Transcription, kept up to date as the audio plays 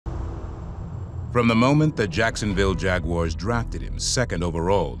From the moment the Jacksonville Jaguars drafted him second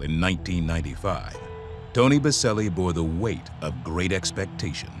overall in 1995, Tony Boselli bore the weight of great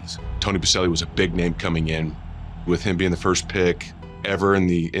expectations. Tony Boselli was a big name coming in, with him being the first pick ever in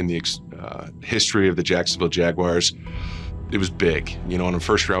the history of the Jacksonville Jaguars. It was big. You know, on the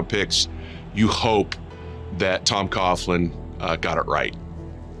first-round picks, you hope that Tom Coughlin got it right.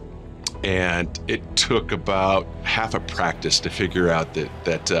 And it took about half a practice to figure out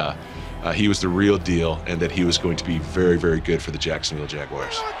that he was the real deal and that he was going to be very, very good for the Jacksonville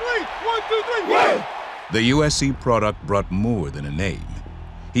Jaguars. 1, 2, 3, win! The USC product brought more than a name.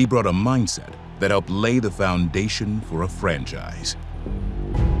 He brought a mindset that helped lay the foundation for a franchise.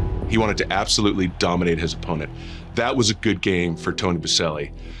 He wanted to absolutely dominate his opponent. That was a good game for Tony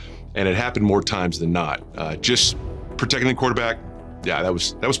Boselli, and it happened more times than not. Just protecting the quarterback, yeah, that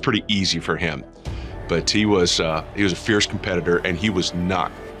was pretty easy for him. But he was a fierce competitor, and he was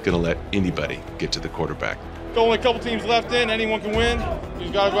not going to let anybody get to the quarterback. Only a couple teams left in, anyone can win. You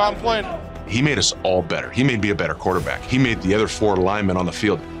just got to go out and play. He made us all better. He made me a better quarterback. He made the other 4 linemen on the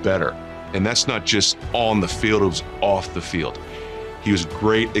field better. And that's not just on the field, it was off the field. He was a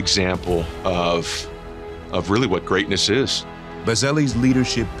great example of really what greatness is. Boselli's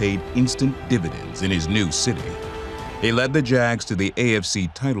leadership paid instant dividends in his new city. He led the Jags to the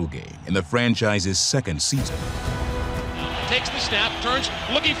AFC title game in the franchise's second season. Takes the snap, turns,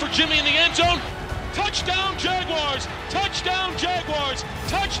 looking for Jimmy in the end zone. Touchdown Jaguars! Touchdown Jaguars!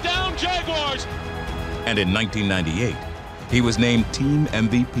 Touchdown Jaguars! And in 1998, he was named team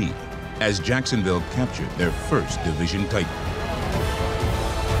MVP as Jacksonville captured their first division title.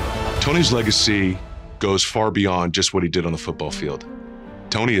 Tony's legacy goes far beyond just what he did on the football field.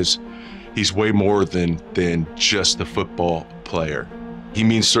 Tony he's way more than just the football player. He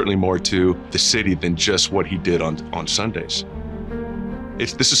means certainly more to the city than just what he did on Sundays.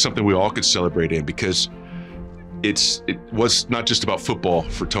 This is something we all could celebrate in, because it was not just about football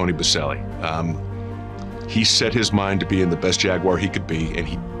for Tony Boselli. He set his mind to being the best Jaguar he could be, and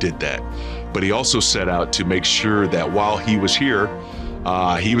he did that. But he also set out to make sure that while he was here,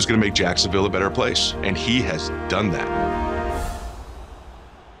 he was going to make Jacksonville a better place, and he has done that.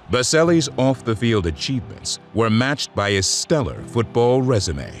 Boselli's off-the-field achievements were matched by his stellar football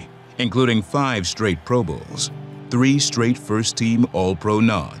resume, including 5 straight Pro Bowls, 3 straight first-team All-Pro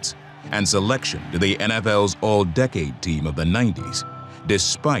nods, and selection to the NFL's All-Decade team of the 90s,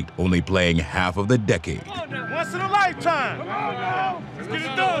 despite only playing half of the decade. Once in a lifetime. Let's get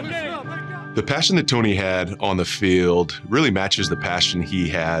it done. The passion that Tony had on the field really matches the passion he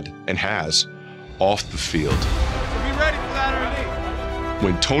had and has off the field. So be ready for that early.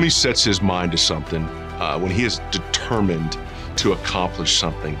 When Tony sets his mind to something, when he is determined to accomplish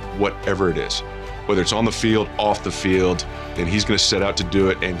something, whatever it is, whether it's on the field, off the field, and he's going to set out to do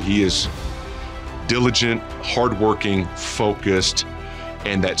it, and he is diligent, hardworking, focused,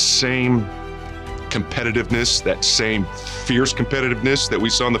 and that same competitiveness, that same fierce competitiveness that we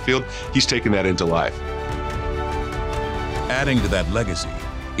saw on the field, he's taken that into life. Adding to that legacy,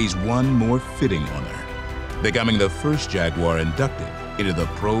 he's one more fitting honor, becoming the first Jaguar inducted into the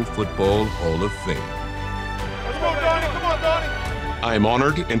Pro Football Hall of Fame. Let's go, Donnie. Come on, Donnie. I am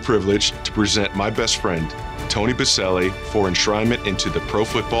honored and privileged to present my best friend, Tony Boselli, for enshrinement into the Pro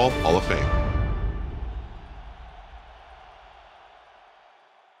Football Hall of Fame.